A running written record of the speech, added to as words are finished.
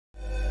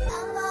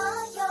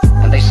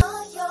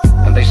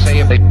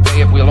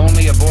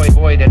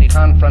avoid any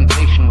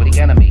confrontation with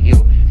the enemy.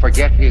 He'll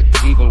forget his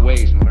evil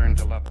ways and learn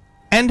to love it.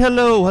 And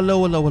hello,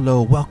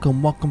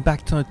 welcome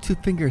back to a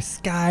two-finger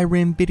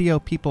Skyrim video,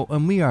 people,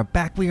 and we are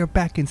back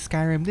in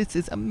Skyrim. This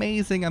is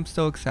amazing. I'm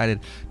so excited.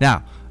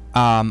 Now,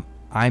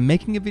 I'm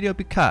making a video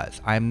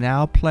because I'm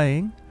now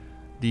playing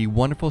the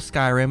wonderful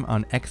Skyrim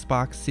on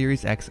Xbox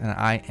Series X, and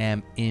I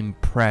am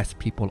impressed,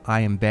 people. I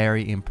am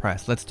very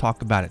impressed. Let's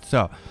talk about it.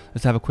 So,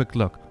 let's have a quick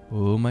look.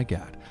 Oh my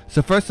god.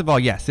 So first of all,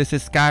 yes, this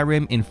is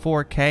Skyrim in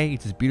 4K.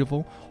 It is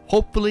beautiful.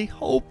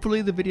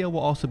 Hopefully the video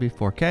will also be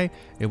 4K.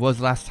 It was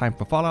last time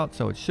for Fallout,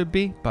 so it should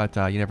be, but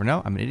you never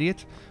know. I'm an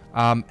idiot.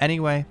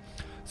 Anyway,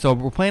 so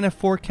we're playing at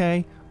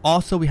 4K.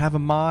 Also, we have a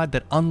mod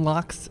that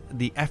unlocks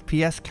the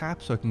FPS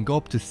cap, so it can go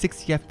up to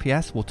 60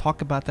 FPS. We'll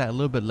talk about that a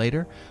little bit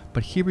later.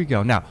 But here we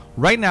go. Now,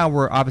 right now,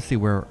 we're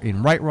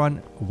in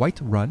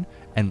Whiterun,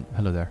 and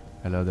hello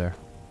there.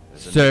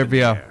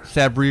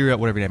 Serbria,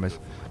 whatever your name is.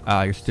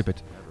 You're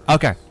stupid.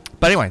 Okay,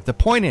 but anyway, the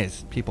point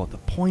is, people,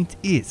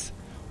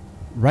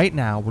 right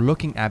now, we're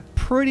looking at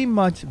pretty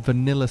much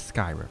vanilla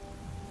Skyrim.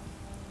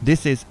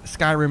 This is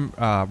Skyrim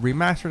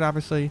remastered,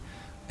 obviously,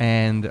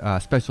 and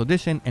special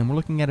edition, and we're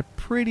looking at a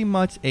pretty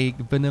much a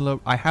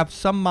vanilla. I have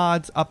some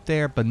mods up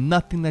there, but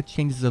nothing that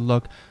changes the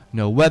look.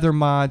 No weather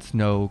mods,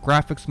 no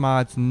graphics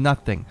mods,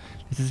 nothing.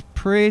 This is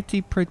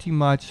pretty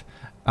much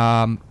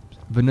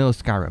vanilla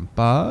Skyrim,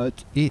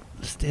 but it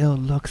still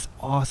looks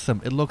awesome.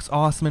 It looks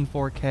awesome in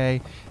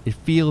 4K. It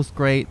feels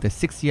great. The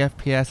 60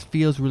 FPS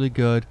feels really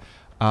good.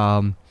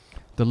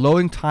 The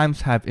loading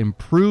times have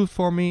improved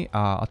for me.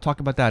 I'll talk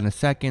about that in a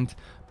second.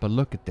 But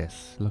look at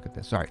this. All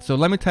right, so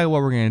let me tell you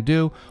what we're going to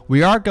do.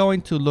 We are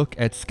going to look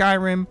at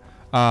Skyrim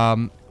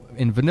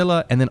in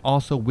vanilla, and then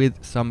also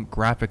with some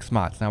graphics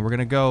mods. Now we're going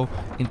to go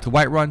into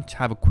Whiterun to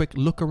have a quick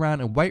look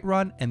around in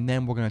Whiterun, and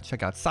then we're going to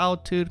check out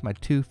Solitude, my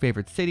two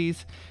favorite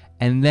cities.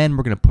 And then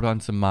we're going to put on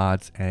some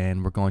mods,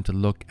 and we're going to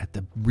look at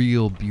the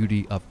real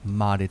beauty of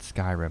modded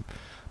Skyrim.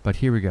 But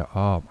here we go.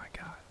 Oh my god.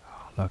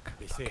 Look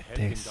at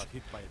this.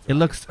 It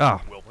looks,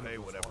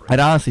 and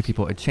honestly,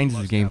 people, it changes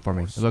the game for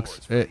me. It looks,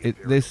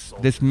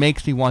 this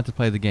makes me want to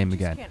play the game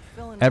again.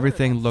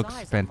 Everything looks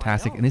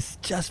fantastic, and it's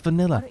just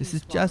vanilla. This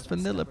is just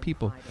vanilla,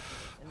 people.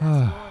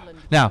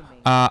 Now,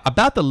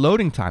 about the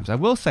loading times, I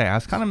will say I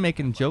was kind of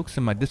making jokes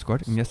in my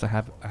Discord, and yes, I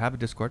have a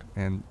Discord,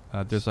 and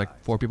there's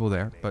like 4 people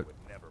there, but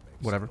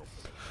whatever.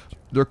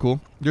 They're cool.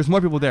 There's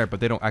more people there, but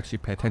they don't actually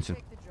pay attention.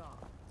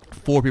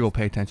 4 people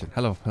pay attention.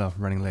 Hello,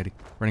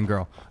 running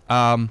girl.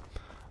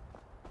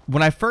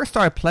 When I first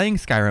started playing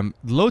Skyrim,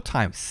 the load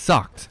time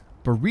sucked,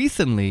 but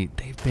recently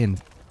they've been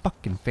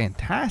fucking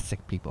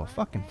fantastic, people.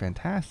 Fucking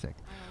fantastic.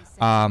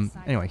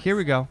 Anyway, here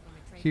we go.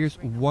 Here's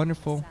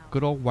wonderful,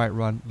 good old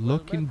Whiterun,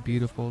 looking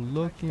beautiful.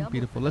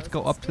 Let's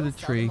go up to the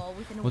tree.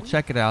 We'll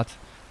check it out.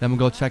 Then we'll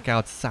go check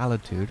out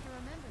Solitude.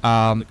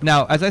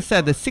 Now, as I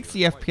said, the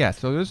 60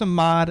 FPS. So there's a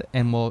mod,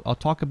 and I'll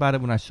talk about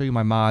it when I show you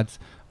my mods.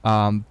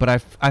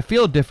 But I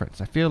feel a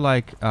difference. I feel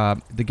like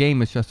the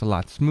game is just a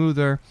lot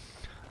smoother.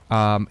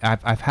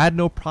 I've had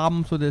no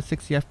problems with the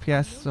 60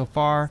 FPS so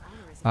far.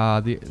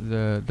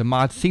 The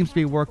mod seems to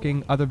be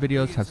working. Other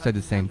videos have said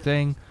the same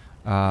thing.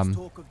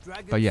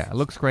 But yeah, it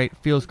looks great,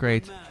 feels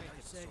great.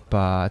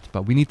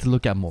 But we need to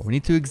look at more. We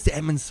need to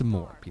examine some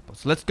more, people.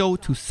 So let's go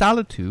to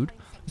Solitude.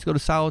 Let's go to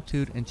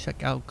Solitude and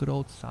check out good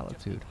old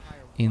Solitude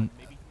in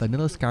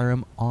vanilla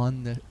Skyrim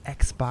on the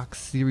Xbox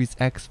Series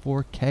X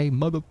 4K,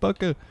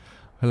 motherfucker.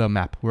 Hello,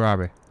 map. Where are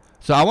we?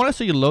 So I want to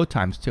show you load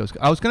times too.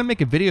 I was going to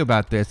make a video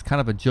about this, kind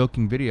of a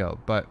joking video,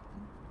 but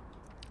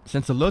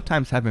since the load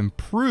times have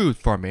improved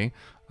for me,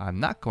 I'm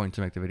not going to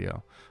make the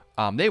video.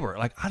 They were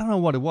like, I don't know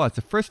what it was.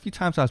 The first few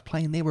times I was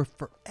playing, they were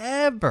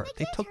forever.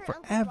 They took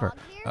forever.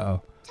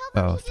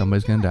 Uh-oh,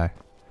 somebody's going to die.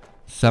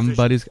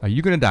 Are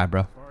you going to die,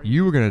 bro?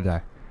 You were going to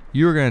die.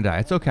 You were going to die.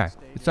 It's okay.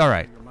 It's all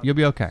right. You'll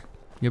be okay.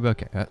 You'll be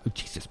okay. Oh,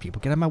 Jesus, people,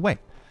 get out of my way.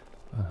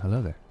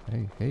 Hello there.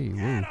 Hey,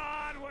 woo.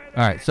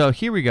 All right, so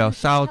here we go.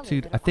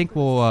 Solitude. I think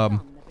we'll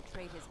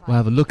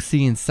have a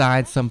look-see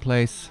inside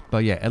someplace.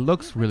 But yeah, it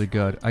looks really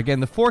good.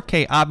 Again, the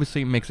 4K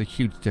obviously makes a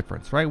huge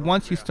difference, right?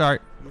 Once you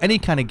start any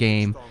kind of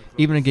game,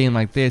 even a game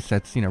like this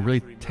that's, you know,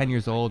 really 10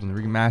 years old and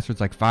the remastered's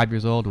like 5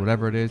 years old, or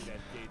whatever it is,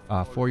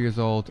 4 years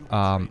old.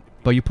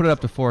 But you put it up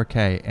to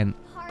 4K, and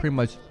pretty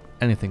much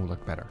anything will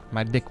look better.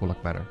 My dick will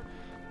look better.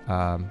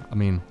 I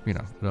mean, you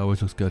know, it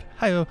always looks good.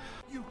 Hi-yo.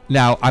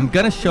 Now, I'm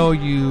going to show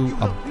you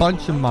a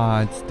bunch of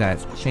mods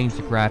that change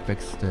the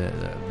graphics,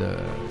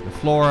 the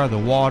flora, the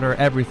water,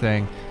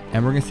 everything.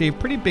 And we're going to see a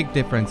pretty big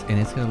difference, and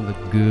it's going to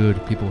look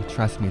good. People,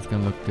 trust me, it's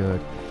going to look good.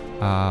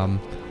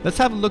 Let's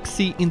have a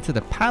look-see into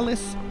the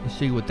palace and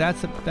show you what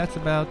that's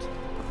about.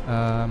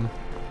 But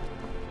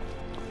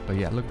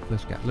yeah, look at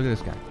this guy. Look at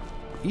this guy.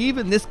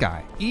 Even this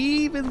guy.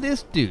 Even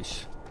this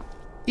douche.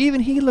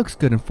 Even he looks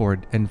good in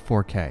 4K.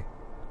 I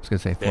was going to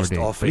say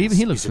 4D. But even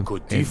he looks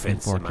good in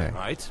 4K.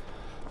 Right?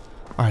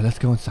 Alright, let's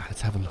go inside. Let's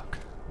have a look.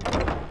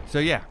 So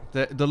yeah,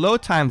 the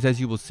load times,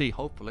 as you will see,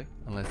 hopefully,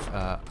 unless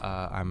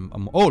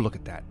oh, look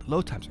at that. The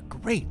load times are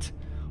great.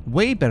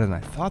 Way better than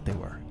I thought they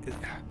were.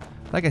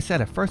 Like I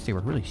said, at first they were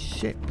really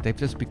shit, but they've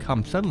just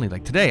become suddenly,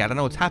 like today, I don't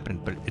know what's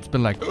happening, but it's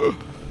been like,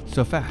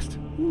 so fast.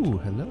 Ooh,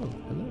 hello,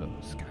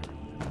 Skyrim.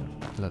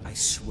 Hello. I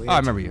swear. Oh, I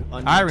remember you.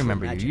 I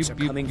remember you.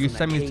 You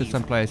sent me to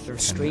some place.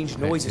 There's strange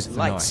noises and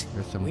lights.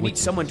 We need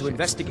someone to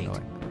investigate.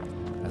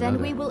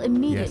 Then we will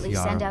immediately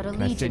send out a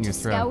legion to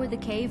scour the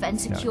cave and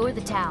secure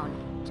the town.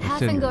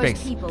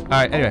 Hafingar's people will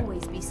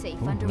always be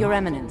safe under Your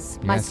Eminence,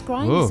 my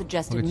scrying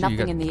suggested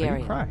nothing in the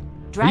area.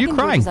 Are you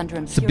crying?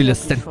 Sibylla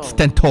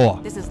Stentor.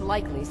 This is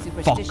likely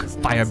superstitious.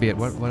 Fuck, firebeard.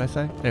 What I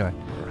say? Anyway,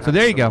 so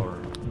there you go.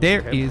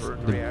 There is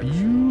the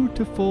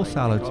beautiful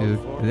solitude.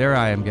 There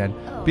I am again.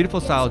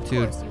 Beautiful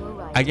solitude.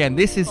 Again,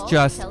 this is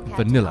just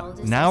vanilla.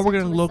 Now we're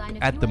going to look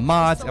at the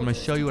mods. I'm going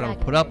to show you what I'm going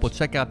to put up. We'll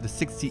check out the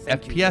 60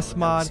 FPS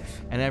mod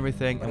and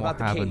everything, and we'll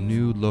have a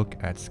new look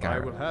at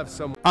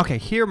Skyrim. Okay,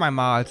 here are my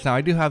mods. Now,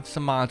 I do have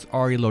some mods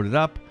already loaded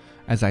up,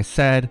 as I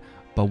said,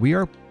 but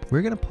we're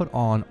going to put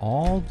on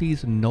all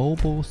these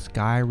noble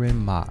Skyrim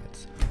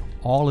mods.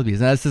 All of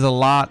these. Now, this is a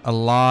lot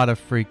of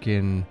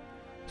freaking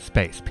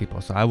space, people,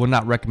 so I would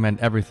not recommend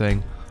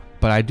everything.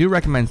 But I do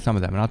recommend some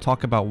of them, and I'll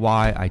talk about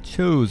why I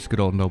chose good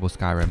old Noble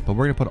Skyrim. But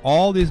we're going to put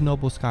all these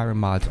Noble Skyrim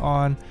mods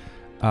on.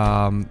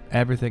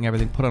 Everything.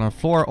 Put on a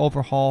floor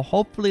overhaul.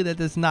 Hopefully that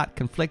does not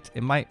conflict.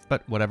 It might,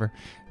 but whatever.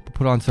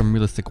 Put on some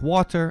realistic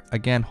water.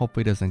 Again,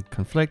 hopefully it doesn't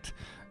conflict.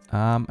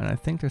 And I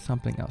think there's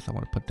something else I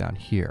want to put down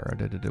here.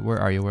 Where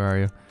are you?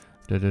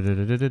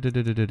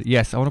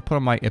 Yes, I want to put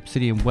on my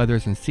Obsidian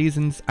Weathers and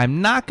Seasons.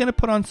 I'm not going to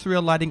put on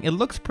Surreal Lighting. It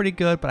looks pretty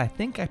good, but I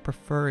think I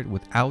prefer it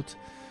without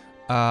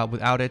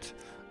it.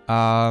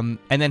 And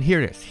then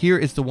here it is. Here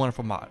is the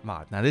wonderful mod.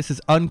 Now this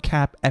is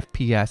uncapped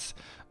FPS.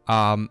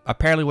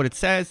 Apparently what it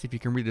says, if you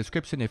can read the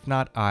description, if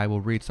not, I will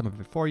read some of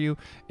it for you.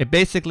 It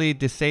basically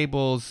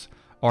disables,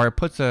 or it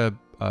puts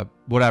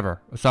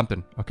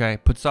something, okay?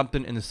 Put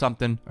something into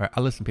something. All right,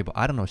 listen, people,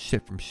 I don't know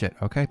shit from shit,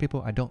 okay,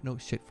 people? I don't know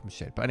shit from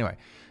shit. But anyway,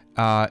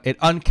 it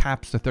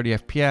uncaps the 30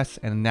 FPS,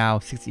 and now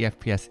 60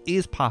 FPS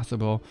is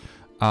possible.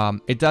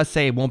 It does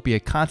say it won't be a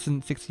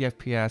constant 60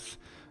 FPS.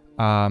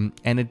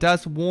 And it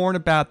does warn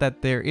about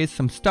that there is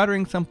some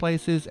stuttering some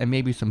places and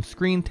maybe some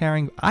screen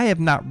tearing. I have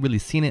not really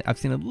seen it. I've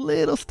seen a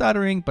little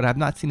stuttering, but I've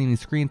not seen any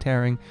screen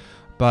tearing.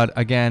 But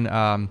again,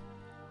 now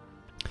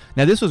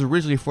this was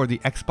originally for the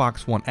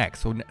Xbox One X.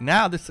 So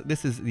now this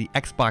is the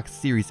Xbox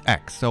Series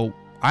X. So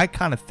I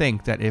kind of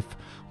think that if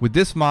with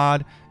this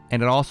mod,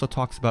 and it also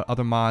talks about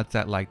other mods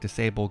that like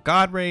disable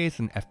God rays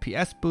and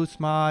FPS boost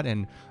mod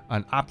and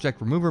an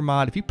object remover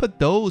mod. If you put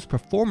those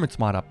performance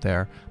mods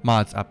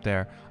up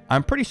there,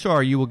 I'm pretty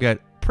sure you will get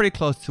pretty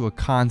close to a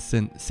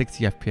constant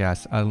 60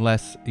 FPS,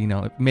 unless, you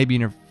know, maybe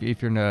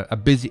if you're in a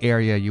busy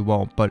area, you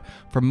won't. But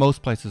for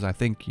most places, I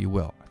think you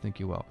will.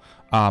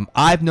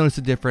 I've noticed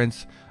a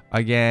difference.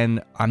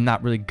 Again, I'm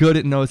not really good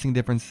at noticing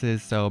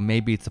differences, so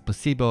maybe it's a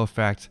placebo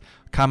effect.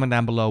 Comment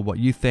down below what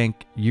you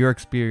think, your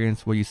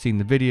experience, what you see in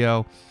the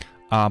video.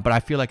 But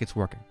I feel like it's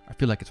working. I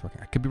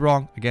could be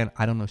wrong. Again,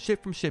 I don't know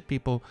shit from shit,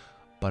 people,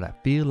 but I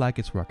feel like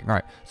it's working. All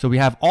right, so we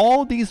have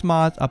all these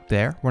mods up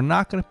there. We're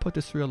not going to put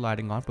the Surreal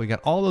Lighting on, but we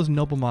got all those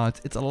noble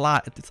mods. It's a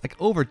lot. It's like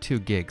over 2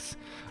 gigs.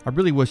 I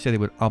really wish that they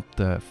would up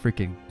the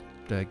freaking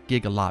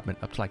gig allotment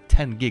up to like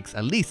 10 gigs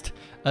at least.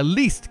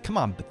 Come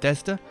on,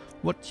 Bethesda,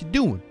 what you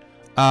doing?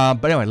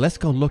 But anyway, let's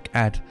go look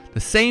at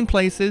the same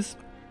places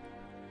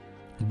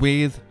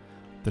with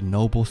the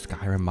Noble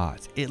Skyrim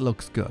mods. It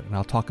looks good, and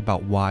I'll talk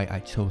about why I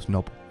chose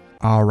Noble.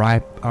 All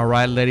right,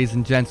 ladies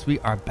and gents, we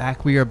are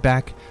back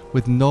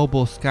with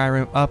Noble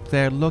Skyrim up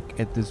there. Look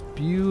at this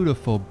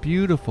beautiful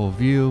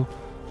view.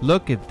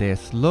 Look at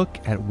this. Look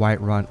at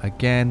Whiterun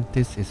again.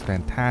 This is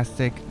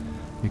fantastic.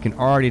 You can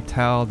already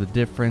tell the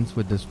difference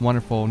with this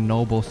wonderful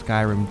Noble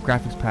Skyrim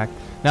graphics pack.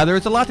 Now,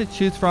 there's a lot to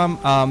choose from.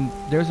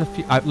 There's a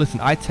few. Listen,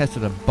 I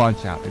tested a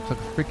bunch out. It took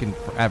freaking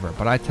forever,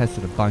 but I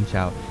tested a bunch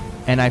out,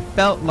 and I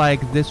felt like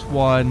this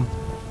one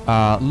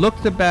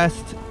looked the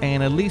best,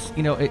 and at least,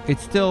 you know,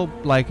 it's still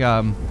like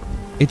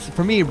it's,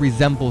 for me, it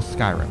resembles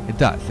Skyrim. It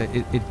does.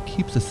 It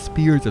keeps the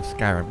spirits of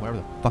Skyrim, whatever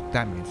the fuck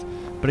that means,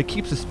 but it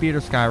keeps the spirit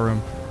of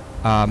Skyrim.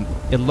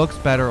 It looks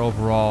better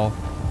overall.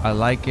 I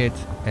like it.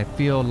 I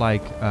feel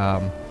like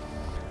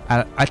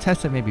I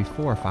tested maybe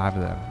 4 or 5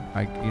 of them.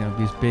 Like, you know,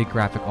 these big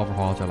graphic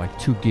overhauls are like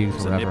 2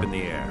 gigs or whatever. In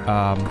the air.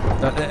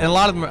 And a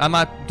lot of them, I'm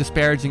not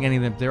disparaging any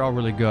of them. They're all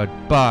really good,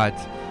 but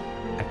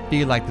I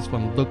feel like this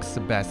one looks the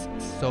best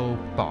so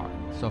far,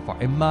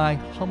 in my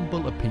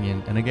humble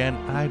opinion. And again,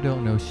 I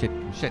don't know shit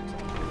from shit.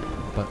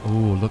 But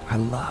oh, look, I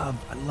love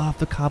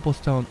the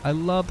cobblestone. I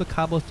love the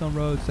cobblestone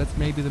roads. That's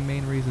maybe the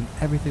main reason.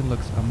 Everything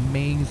looks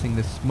amazing.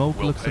 The smoke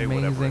looks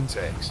amazing.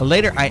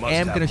 Later, I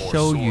am going to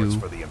show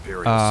you.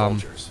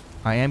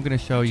 I am going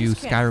to show you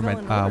Skyrim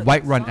at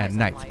Whiterun at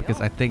night, because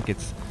I think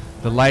it's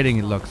the lighting.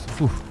 It looks,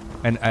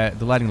 and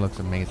the lighting looks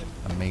amazing.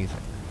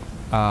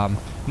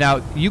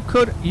 Now you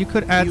could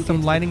add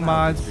some lighting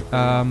mods,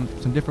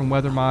 some different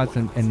weather mods,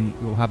 and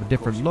you'll have a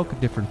different look, a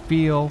different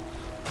feel.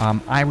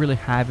 I really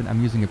haven't.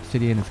 I'm using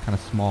Obsidian. It's kind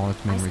of small.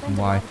 That's the main reason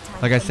why.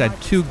 Like I said,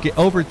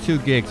 over 2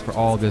 gigs for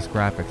all this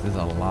graphics. There's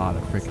a lot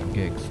of freaking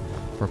gigs.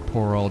 for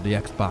poor old the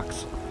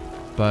Xbox.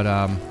 But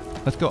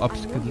let's go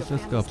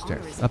let's go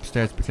upstairs.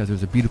 Upstairs because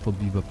there's a beautiful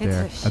view up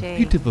there. A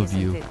beautiful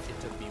view.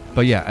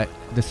 But yeah,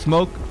 the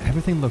smoke,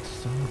 everything looks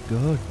so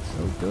good.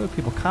 So good.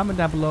 People, comment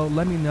down below.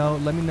 Let me know.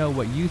 Let me know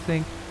what you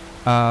think.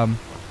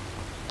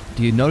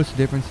 Do you notice the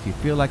difference? Do you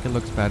feel like it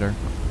looks better?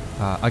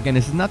 Again,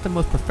 this is not the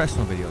most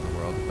professional video in the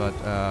world, but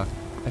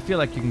I feel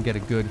like you can get a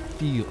good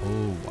feel.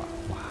 Oh,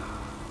 wow.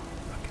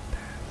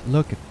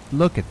 Look at that.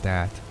 Look at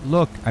that.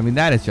 Look, I mean,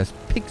 that is just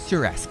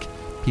picturesque.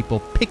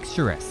 People,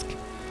 picturesque.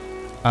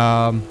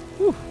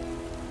 Whew.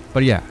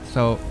 But yeah,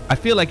 so I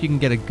feel like you can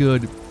get a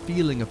good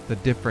feeling of the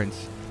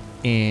difference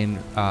in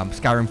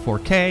Skyrim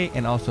 4K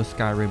and also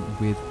Skyrim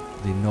with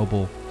the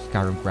Noble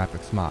Skyrim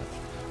graphics mods.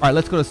 All right,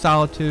 let's go to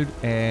Solitude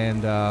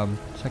and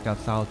check out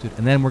Solitude,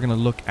 and then we're gonna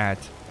look at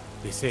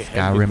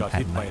Skyrim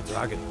at night.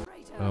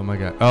 Oh my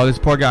god! Oh, this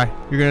poor guy.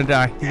 You're gonna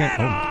die.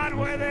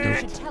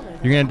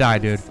 You're gonna die,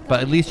 dude. But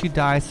at least you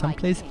die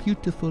someplace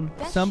beautiful.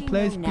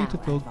 Someplace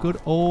beautiful.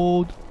 Good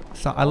old.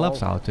 I love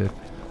Solitude.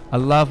 I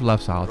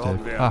love Solitude.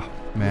 Oh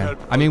man.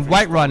 I mean,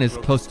 Whiterun is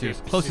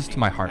closest to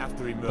my heart,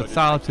 but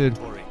Solitude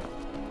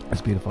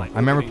is beautiful. I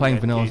remember playing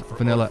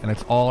vanilla, and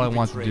it's all I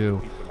wanted to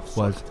do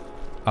was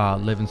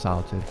live in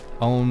Solitude.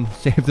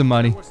 Save the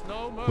money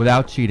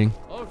without cheating,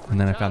 and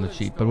then I found the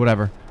cheat, but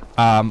whatever.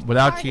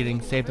 Without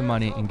cheating, save the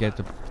money and get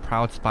the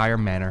Proud Spire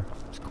Manor.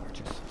 It's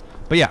gorgeous.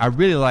 But yeah, I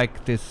really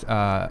like this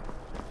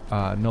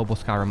Noble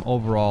Skyrim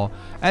overall.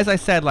 As I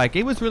said, like,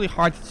 it was really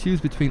hard to choose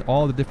between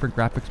all the different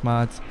graphics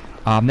mods.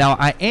 Now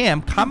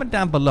comment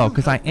down below,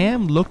 because I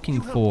am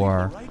looking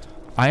for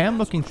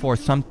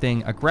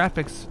something, a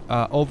graphics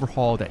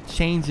overhaul that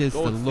changes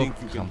the look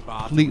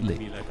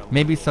completely.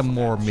 Maybe some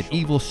more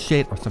medieval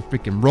shit or some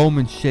freaking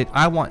Roman shit.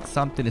 I want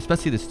something,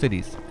 especially the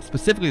cities,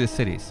 specifically the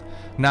cities.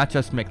 Not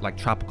just make like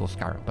tropical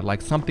Skyrim, but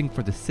like something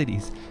for the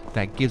cities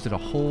that gives it a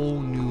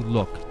whole new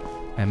look.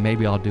 And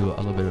maybe I'll do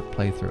a little bit of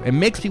playthrough. It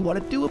makes me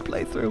want to do a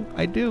playthrough.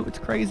 I do. It's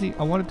crazy.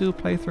 I want to do a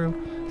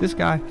playthrough. This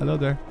guy, hello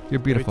there. You're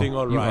beautiful. You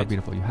are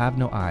beautiful. You have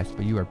no eyes,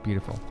 but you are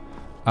beautiful.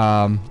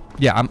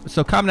 Yeah,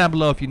 so comment down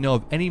below if you know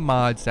of any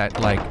mods that,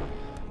 like,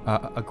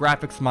 a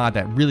graphics mod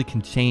that really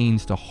can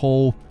change the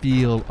whole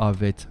feel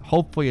of it.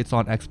 Hopefully it's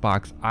on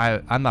Xbox.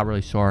 I'm not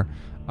really sure,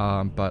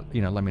 but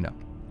you know, let me know.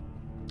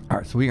 All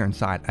right, so we are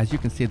inside. As you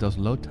can see, those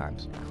load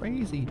times,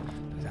 crazy.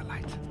 Look at that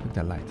light. Look at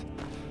that light.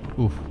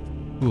 Ooh,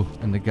 ooh,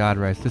 and the God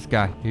rise. This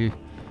guy, you're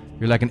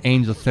like an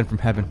angel sent from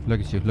heaven. Look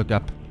at you. Look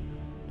up.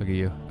 Look at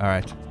you. All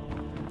right.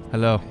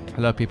 Hello,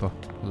 hello, people.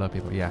 Hello,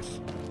 people. Yes.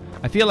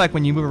 I feel like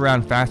when you move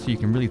around faster, you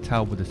can really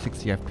tell with the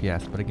 60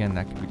 FPS, but again,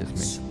 that could be just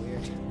me.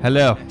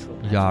 Hello,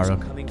 Yara,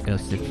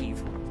 Elsif.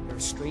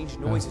 Strange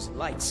noises and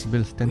lights.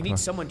 We need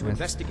someone to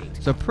investigate.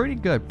 So pretty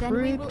good,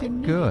 pretty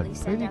good.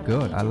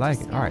 I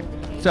like it. All right.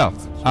 So,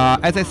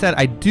 as I said,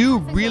 I do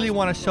really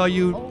want to show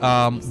you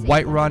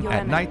Whiterun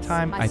at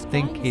nighttime. I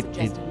think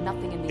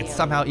it's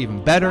somehow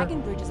even better.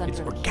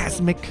 It's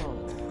orgasmic,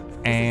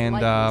 and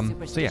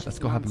so yeah, let's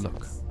go have a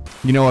look.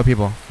 You know what,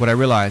 people? What I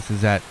realized is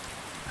that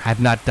I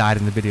have not died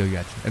in the video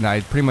yet, and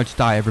I pretty much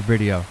die every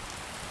video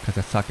because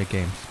I suck at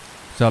games.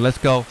 So let's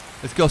go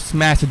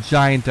smash a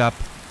giant up.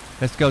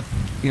 Let's go,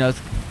 you know, let's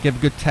give a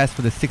good test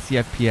for the 60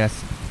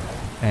 FPS,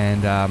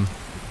 and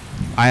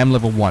I am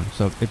level 1.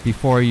 So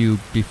before you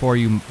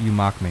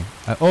mock me,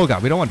 oh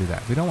god, we don't want to do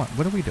that. We don't want.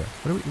 What are we doing?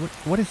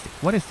 What is this?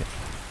 What is this?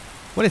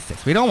 What is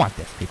this? We don't want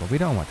this, people. We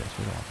don't want this.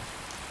 We don't want this.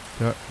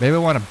 So maybe we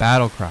want a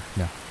battle cry.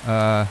 No.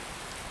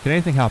 Can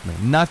anything help me?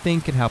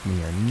 Nothing can help me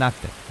here.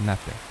 Nothing.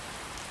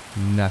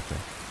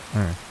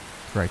 All right.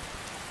 Great.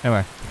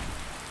 Anyway.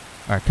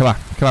 All right. Come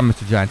on,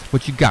 Mr. Giant.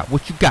 What you got?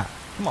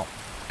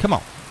 Come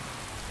on.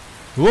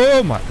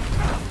 Whoa, my!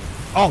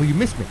 Oh, you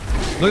missed me.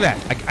 Look at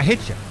that. I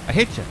hit you.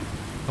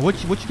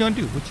 What you gonna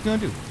do?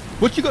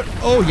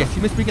 Oh yes,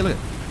 you missed me again. Look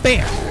at that.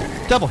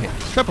 Bam! Double hit,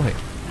 triple hit,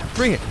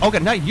 3 hit. Oh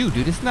god, not you,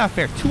 dude. It's not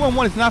fair.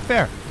 2-on-1 is not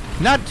fair.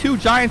 Not 2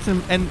 giants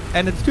and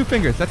it's 2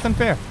 fingers. That's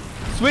unfair.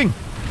 Swing.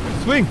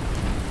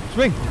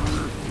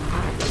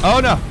 Oh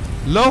no.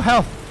 Low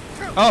health.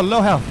 Oh,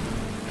 low health.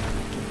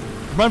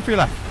 Run for your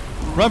life.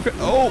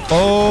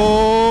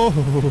 Oh,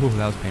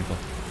 that was painful.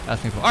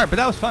 All right, but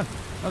that was fun.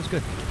 That was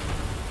good.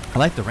 I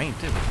like the rain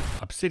too.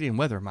 Obsidian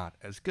weather mod.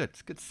 It's good.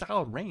 It's good.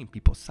 Solid rain,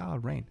 people.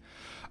 Solid rain.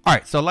 All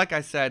right. So like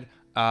I said,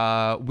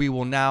 we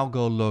will now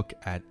go look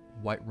at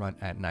Whiterun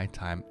at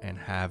nighttime and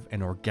have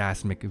an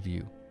orgasmic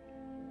view.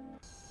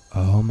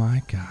 Oh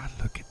my God.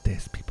 Look at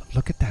this, people.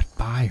 Look at that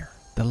fire.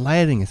 The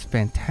lighting is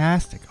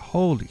fantastic.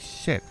 Holy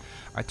shit.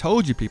 I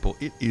told you, people,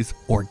 it is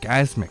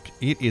orgasmic.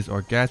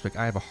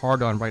 I have a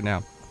hard on right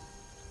now.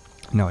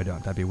 No, I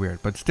don't. That'd be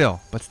weird. But still,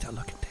 look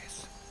at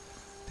this.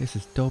 This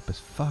is dope as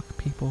fuck,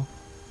 people.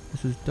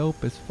 This is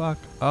dope as fuck.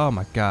 Oh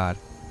my god.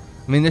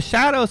 I mean, the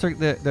shadows or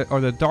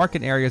the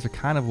darkened areas are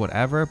kind of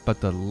whatever, but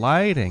the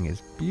lighting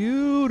is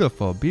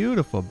beautiful,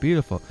 beautiful,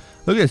 beautiful.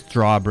 Look at this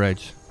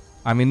drawbridge.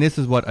 I mean, this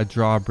is what a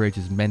drawbridge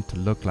is meant to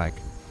look like.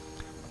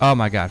 Oh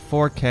my god,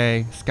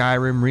 4K,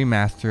 Skyrim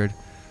remastered,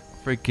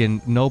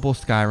 freaking Noble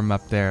Skyrim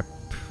up there.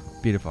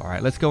 Beautiful. All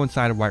right, let's go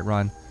inside of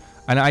Whiterun.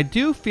 And I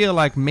do feel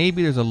like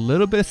maybe there's a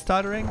little bit of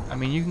stuttering. I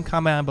mean, you can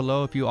comment down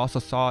below if you also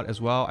saw it as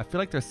well. I feel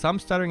like there's some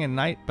stuttering at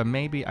night, but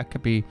maybe I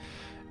could be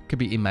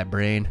in my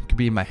brain, could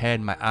be in my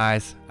head, my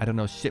eyes. I don't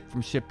know shit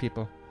from shit,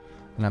 people.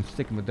 And I'm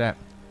sticking with that.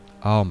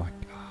 Oh my god.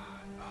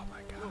 Oh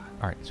my god.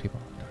 All right, these people,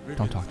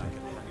 don't talk to me.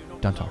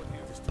 Don't talk to me.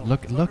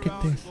 But look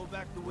at this.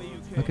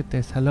 Look at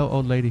this. Hello,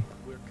 old lady.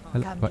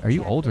 Hello. What, are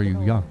you old or are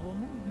you young?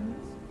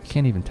 I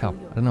can't even tell.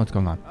 I don't know what's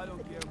going on.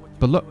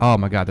 But look, oh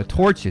my god, the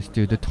torches,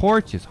 dude, the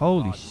torches.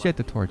 Holy shit,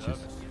 the torches.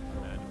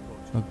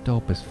 Look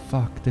dope as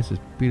fuck. This is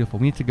beautiful.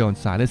 We need to go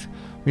inside. We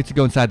need to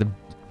go inside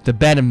the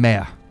Banner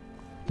Mayor.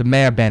 The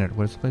Mayor Banner.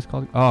 What is this place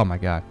called? Oh my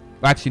god.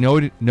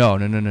 Actually,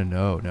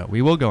 no.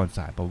 We will go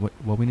inside, but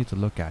what we need to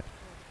look at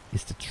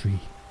is the tree.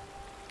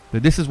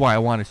 This is why I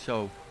want to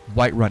show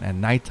Whiterun at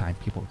nighttime,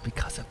 people,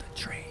 because of the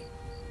tree.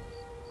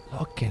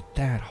 Look at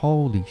that.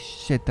 Holy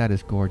shit, that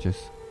is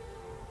gorgeous.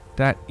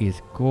 That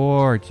is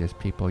gorgeous,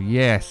 people.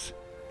 Yes.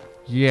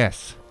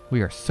 Yes.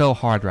 We are so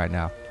hard right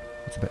now.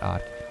 It's a bit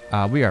odd.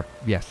 We are,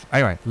 yes.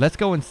 Anyway, let's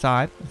go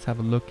inside. Let's have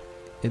a look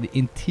at the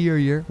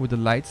interior with the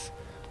lights.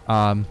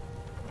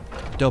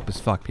 Dope as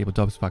fuck, people.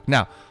 Dope as fuck.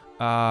 Now,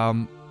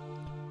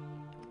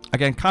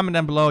 again, comment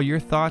down below your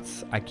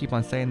thoughts. I keep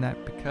on saying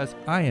that because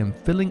I am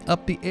filling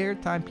up the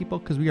airtime, people,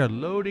 because we are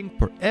loading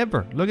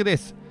forever. Look at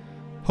this.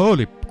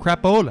 Holy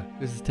crapola.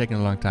 This is taking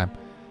a long time.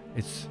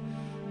 It's...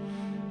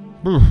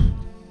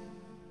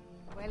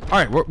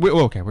 Alright, we're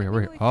okay. We're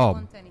here.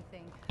 Oh,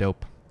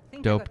 dope.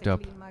 Dope.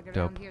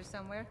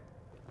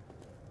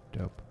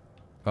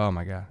 Oh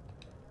my god.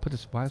 Put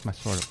this... Why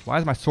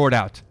is my sword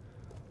out?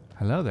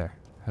 Hello there.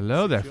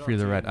 Hello there,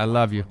 Frida Red. I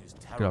love you.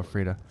 Good old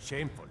Frida.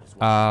 Look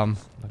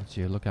at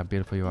you. Look how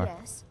beautiful you are.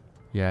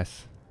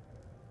 Yes.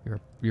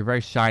 You're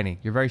very shiny.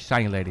 You're very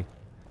shiny, lady.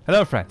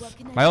 Hello, friends.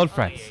 My old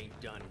friends.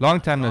 Long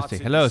time no see.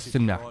 Hello,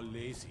 Simna.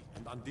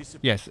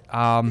 Yes.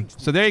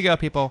 So there you go,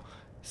 people.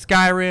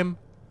 Skyrim,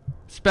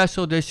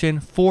 special edition,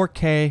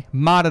 4K,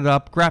 modded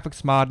up,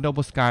 graphics mod,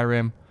 Noble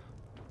Skyrim.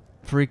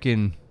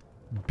 Freaking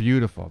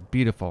beautiful,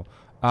 beautiful.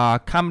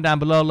 Comment down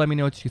below. Let me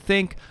know what you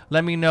think.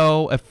 Let me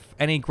know if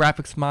any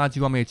graphics mods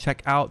you want me to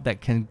check out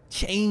that can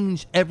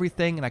change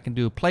everything and I can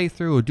do a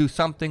playthrough or do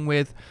something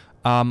with.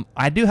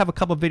 I do have a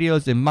couple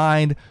videos in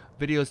mind.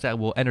 Videos that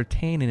will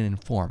entertain and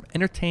inform.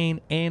 Entertain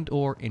and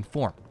or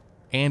inform.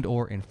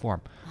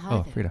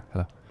 Oh, Frida,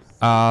 hello.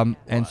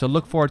 And so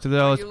look forward to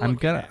those.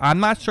 I'm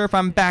not sure if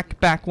I'm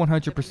back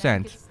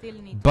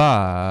 100%,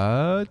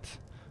 but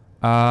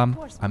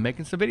I'm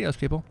making some videos,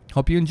 people.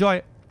 Hope you enjoy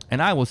it,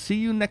 and I will see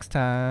you next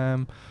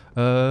time.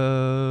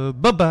 Bye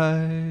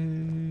bye.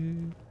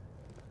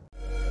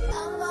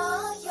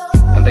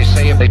 And they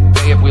say if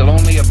we'll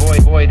only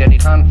avoid any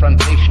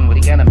confrontation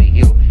with the enemy,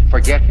 he'll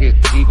forget his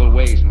evil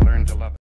ways and learn to love it.